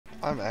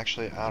I'm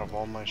actually out of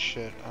all my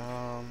shit.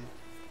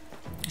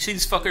 You see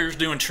these fuckers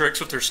doing tricks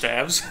with their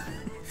staves?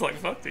 Like,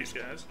 fuck these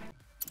guys.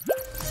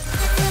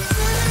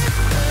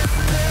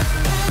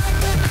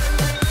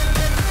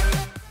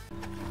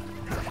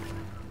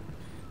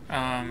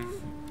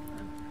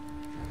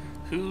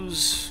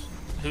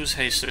 Who's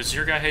hasted? Is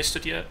your guy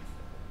hasted yet?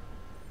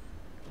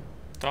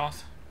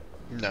 Thoth?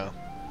 No.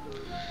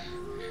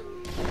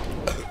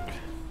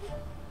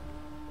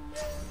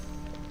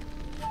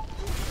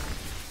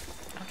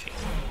 Okay.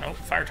 Oh,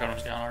 fire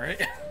totem's down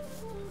already.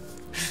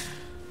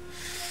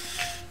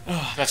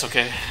 Oh, that's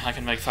okay. I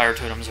can make fire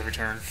totems every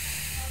turn.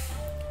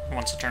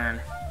 Once a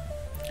turn.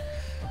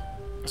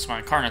 That's my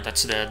incarnate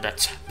that's dead.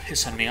 That's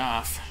pissing me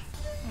off.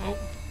 Oh,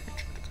 he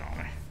tried to call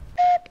me.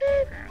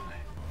 Apparently.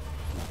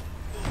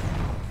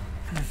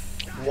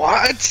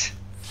 What?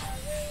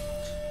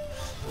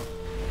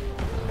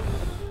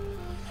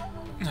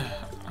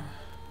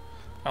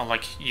 Oh,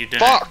 like you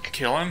didn't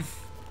kill him?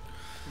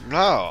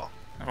 No.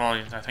 Well,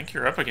 I think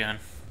you're up again.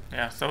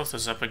 Yeah, Thoth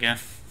is up again.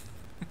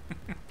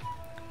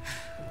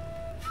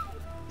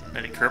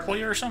 Did he cripple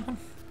you or something?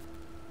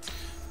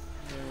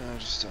 Yeah, I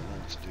just don't know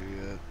what to do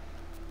yet.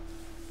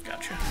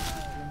 Gotcha.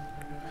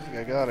 I think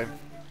I got him.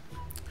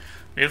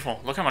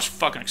 Beautiful. Look how much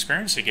fucking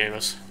experience he gave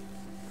us.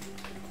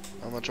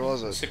 How much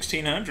was it?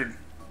 1,600.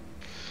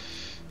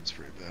 That's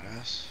pretty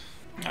badass.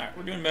 Alright,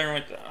 we're doing better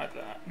like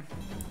that.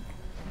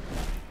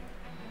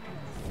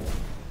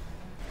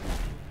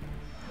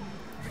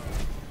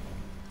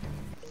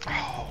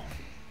 Oh,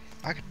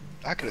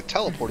 I could have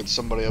teleported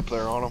somebody up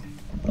there on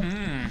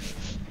him.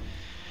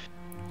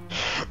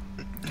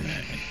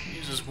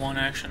 Uses one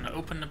action to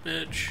open the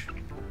bitch.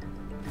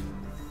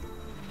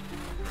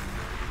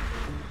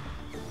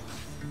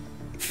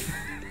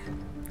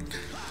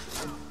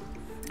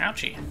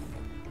 Ouchie.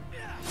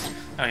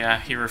 Oh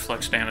yeah, he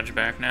reflects damage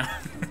back now.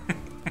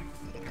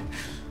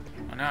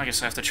 Well, now I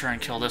guess I have to try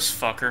and kill this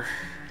fucker,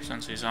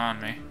 since he's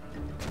on me.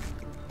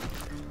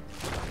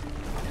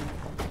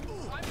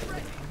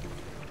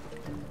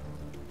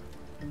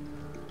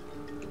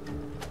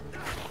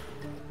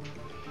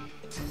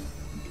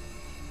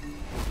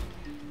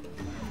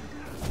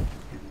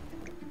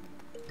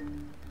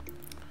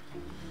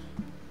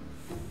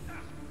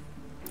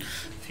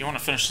 If you want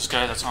to finish this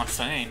guy that's on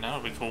Feign,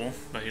 that would be cool,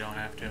 but you don't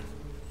have to.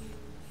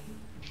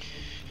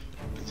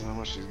 Depends on how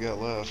much he's got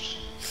left.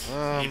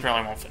 He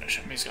probably won't finish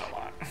him, he's got a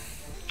lot.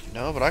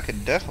 No, but I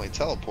could definitely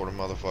teleport a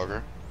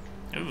motherfucker.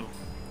 Ooh.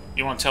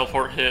 You want to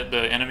teleport hit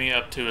the enemy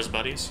up to his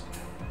buddies?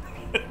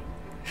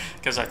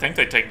 Because I think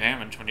they take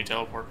damage when you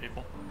teleport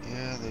people.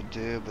 Yeah, they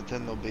do, but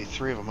then there'll be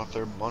 3 of them up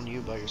there on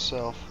you by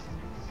yourself.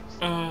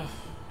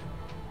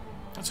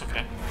 That's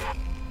okay.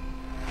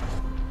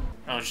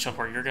 Oh, just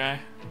teleport your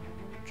guy?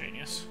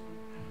 Genius.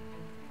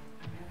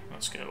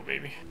 Let's go,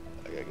 baby.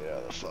 I gotta get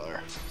out of the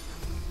fire.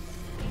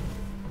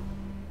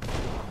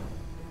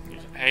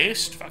 Use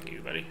haste? Fuck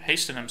you, buddy.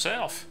 Hasting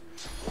himself.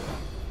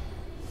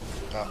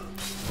 Oh.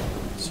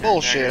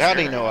 Bullshit, how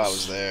do you know I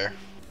was there?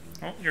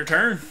 Well, your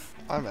turn.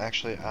 I'm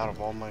actually out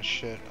of all my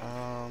shit.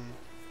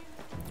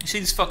 You see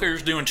these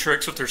fuckers doing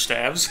tricks with their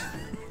staves?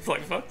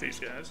 Like, fuck these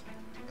guys.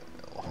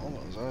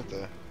 Homos, aren't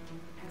they?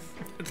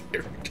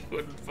 They're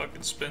doing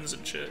fucking spins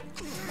and shit.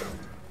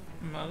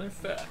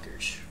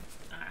 Motherfuckers.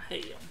 I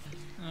hate them.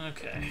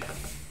 Okay.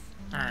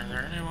 Alright, is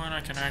there anyone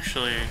I can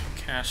actually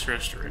cast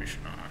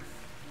Restoration on?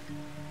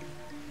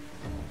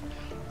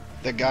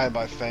 The guy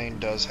by Feign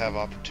does have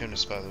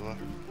opportunists, by the way.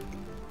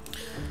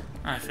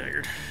 I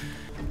figured.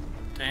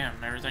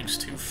 Damn, everything's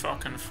too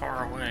fucking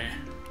far away.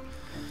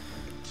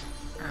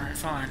 Alright,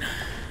 fine.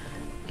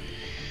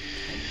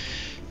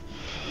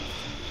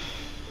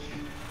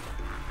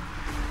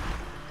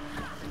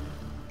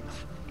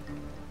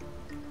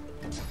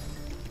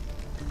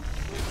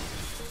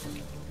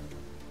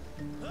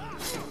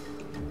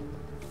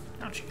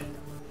 Ouchie.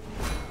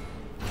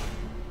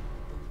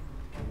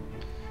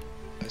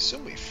 I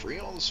assume we free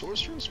all the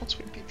sorcerers once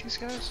we beat these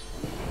guys?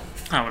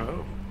 I would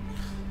hope.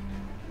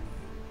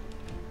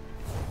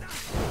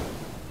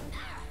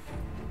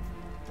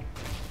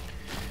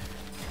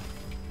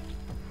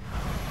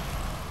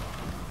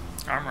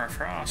 Armor of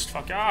Frost,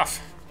 fuck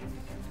off!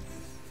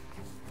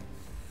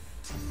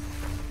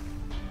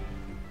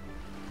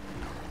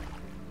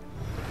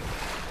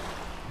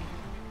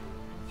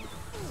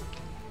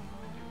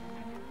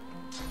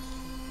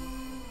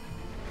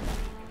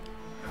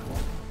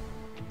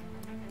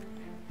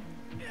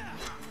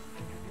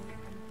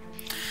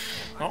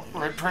 Well,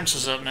 Red Prince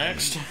is up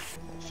next. I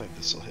don't think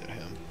this will hit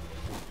him.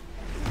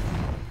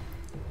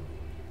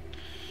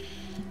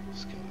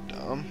 It's kind of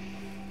dumb.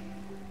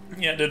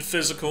 Yeah, it did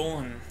physical,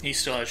 and he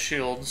still has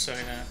shield, so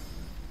yeah,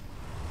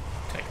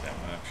 take that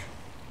much.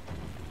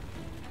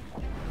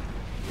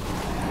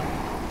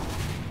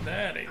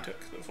 That he took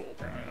the full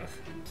price.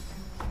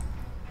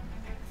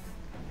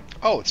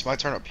 Oh, it's my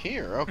turn up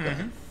here. Okay.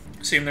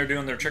 Mm-hmm. See them there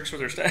doing their tricks with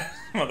their staff,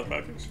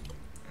 motherfuckers.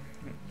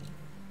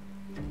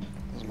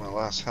 That was my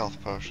last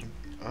health potion.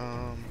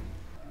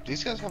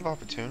 These guys have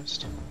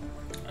opportunists?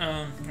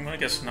 I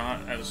guess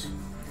not as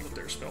the with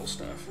their spell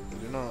stuff. They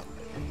do not.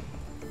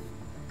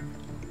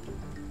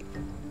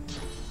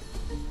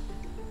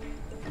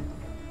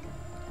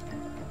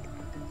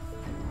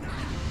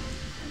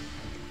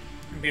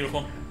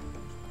 Beautiful.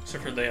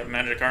 Except for they have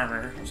magic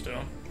armor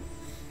still.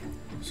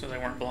 So they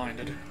weren't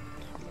blinded.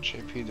 How much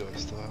AP do I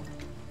still have?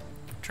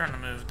 I'm trying to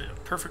move the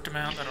perfect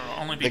amount that'll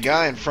only be... The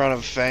guy in front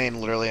of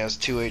Fane literally has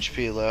 2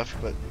 HP left,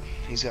 but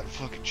he's got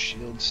fucking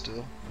shield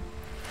still.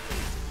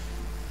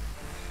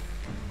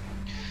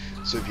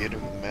 So if you hit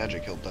him with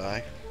magic, he'll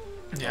die.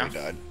 Yeah. Oh, he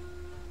died.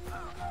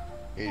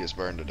 He just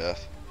burned to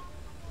death.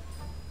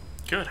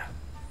 Good.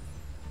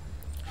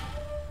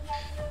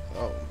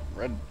 Oh,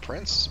 Red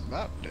Prince is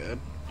about dead.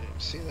 Did you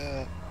see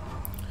that?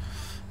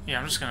 Yeah,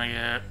 I'm just gonna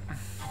get...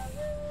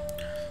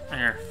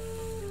 Here.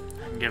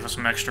 I can give us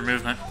some extra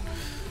movement.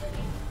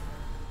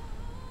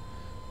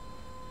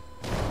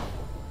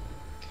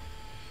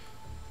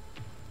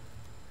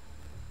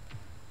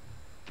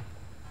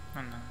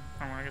 And then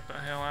I wanna get the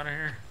hell out of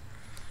here.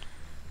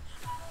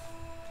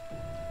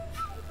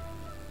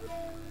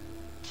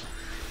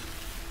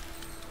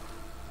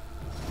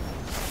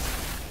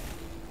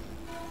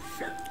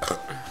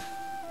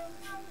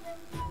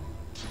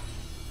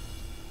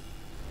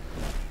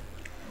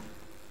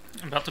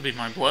 About to be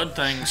my blood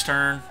thing's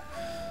turn.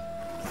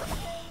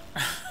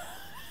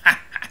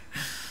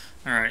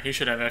 Alright, he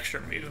should have extra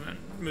movement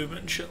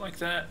and shit like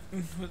that,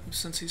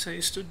 since he's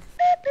hasted.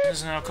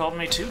 He's now called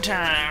me 2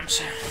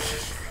 times.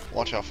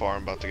 Watch how far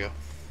I'm about to go.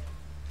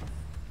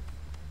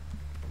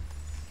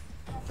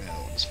 Man, that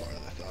wasn't as far as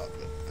I thought,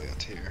 but I got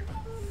to here.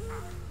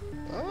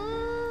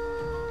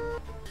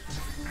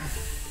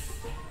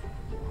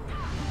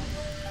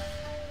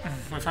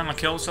 We finally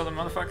killed this other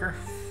motherfucker?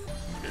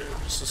 Good,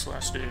 just this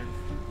last dude.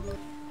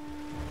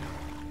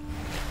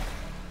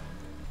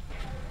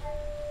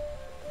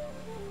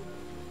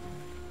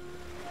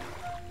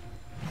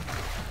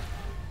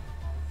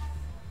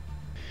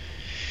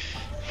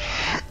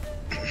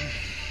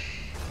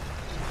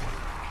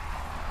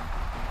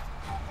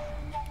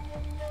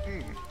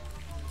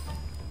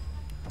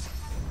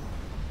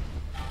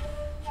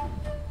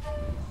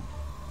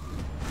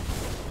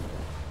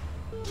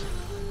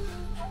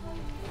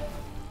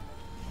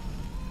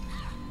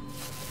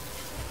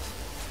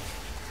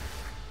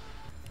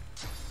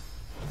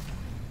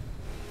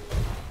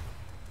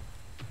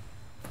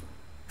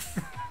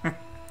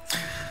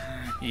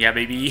 Yeah,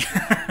 baby.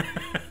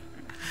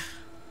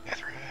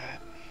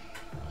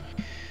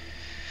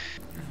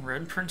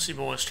 Red Princey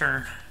Boy's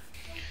turn.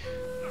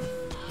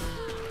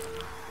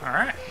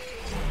 Alright.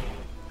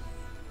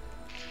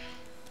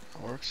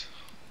 That works.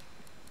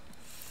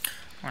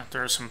 I'm gonna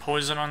throw some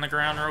poison on the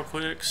ground real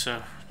quick,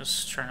 so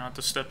just try not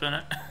to step in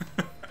it.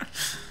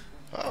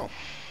 Oh.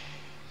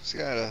 This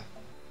guy a...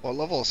 What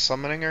level of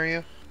summoning are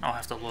you? I'll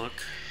have to look.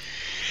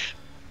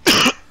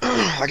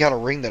 I got a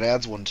ring that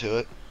adds 1 to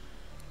it.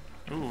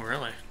 Ooh,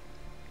 really?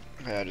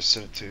 Yeah, I just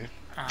sent it to you.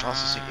 I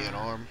also sent you an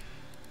arm.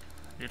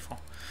 Beautiful.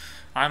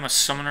 I'm a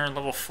summoner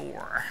level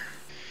 4.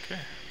 Okay.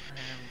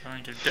 I am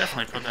going to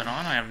definitely put that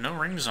on. I have no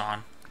rings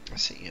on. I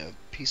sent you a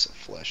piece of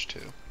flesh,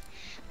 too.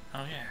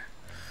 Oh, yeah.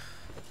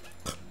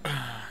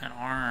 An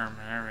arm.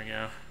 There we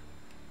go.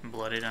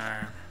 Bloodied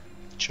arm.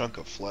 Chunk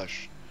of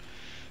flesh.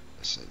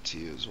 I sent to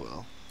you as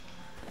well.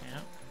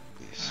 Yep.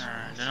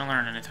 Alright, didn't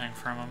learn anything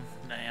from him.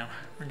 Damn.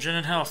 Regen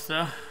and health,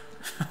 though.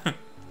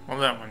 Well,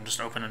 that one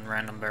just opening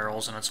random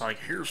barrels, and it's like,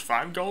 here's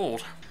 5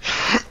 gold.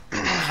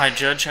 High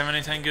Judge have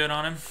anything good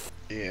on him?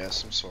 Yeah,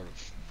 some sort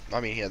of... I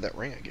mean, he had that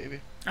ring I gave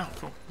you. Oh,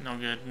 cool.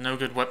 No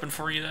good weapon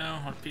for you, though?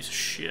 What a piece of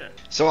shit.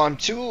 So I'm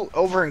too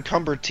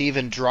over-encumbered to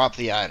even drop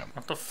the item.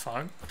 What the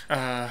fuck?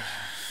 Can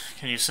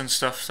you send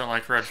stuff to,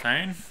 like, Red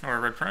Fane?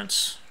 Or Red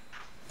Prince?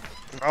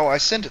 Oh, I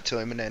sent it to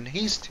him, and then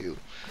he's too.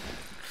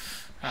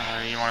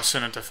 You want to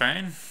send it to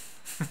Fane?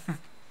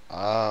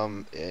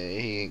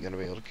 He ain't gonna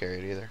be able to carry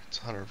it either. It's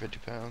 150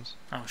 pounds.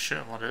 Oh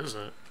shit, what is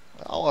it?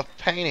 Oh, a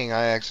painting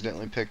I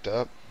accidentally picked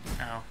up.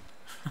 Oh.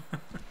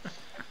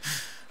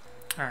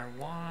 Alright,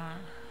 what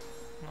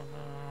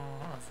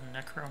level of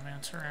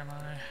Necromancer am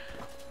I?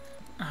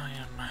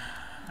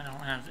 I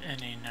don't have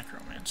any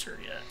Necromancer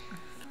yet.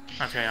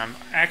 Okay, I'm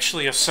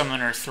actually a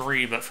Summoner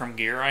 3, but from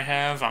gear I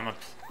have, I'm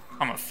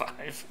a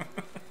 5.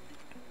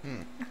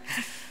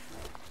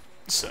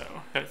 So,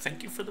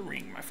 thank you for the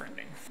ring, my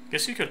friending.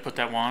 Guess you could put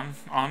that one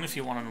on if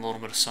you wanted a little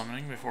bit of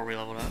summoning before we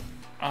leveled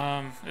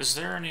up. Is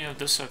there any of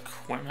this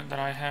equipment that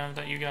I have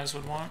that you guys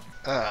would want?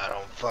 I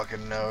don't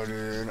fucking know,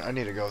 dude. I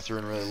need to go through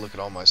and really look at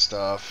all my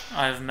stuff.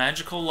 I have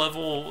magical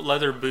level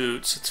leather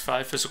boots. It's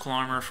 5 physical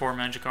armor, 4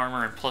 magic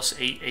armor, and plus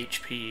 8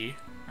 HP.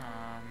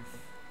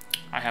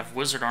 I have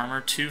wizard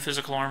armor, 2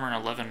 physical armor, and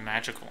 11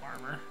 magical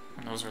armor.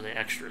 And those are the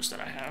extras that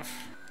I have.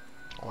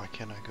 Why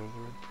can't I go to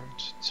the Red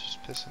Prince? It's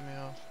just pissing me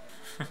off.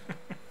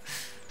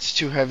 It's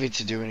too heavy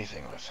to do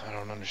anything with. I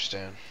don't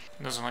understand.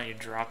 It doesn't let you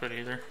drop it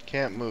either.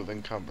 Can't move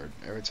encumbered.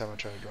 Every time I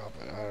try to drop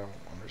it, I don't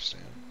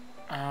understand.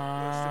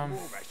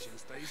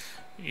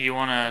 You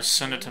want to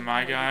send it to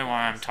my guy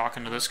while I'm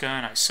talking to this guy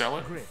and I sell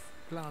it? Griff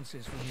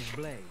glances from his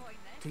blade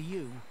to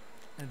you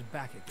and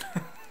back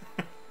again.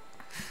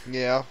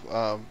 Yeah,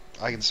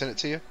 I can send it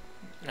to you.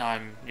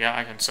 Yeah,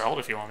 I can sell it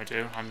if you want me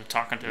to. I'm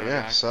talking to a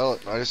Yeah, guy. sell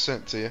it. I just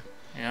sent it to you.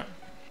 Yep.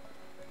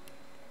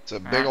 It's a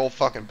big Alright. old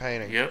fucking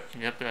painting.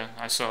 Yep,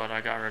 I saw it.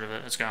 I got rid of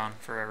it. It's gone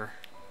forever.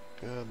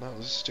 Good, that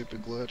was a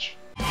stupid glitch.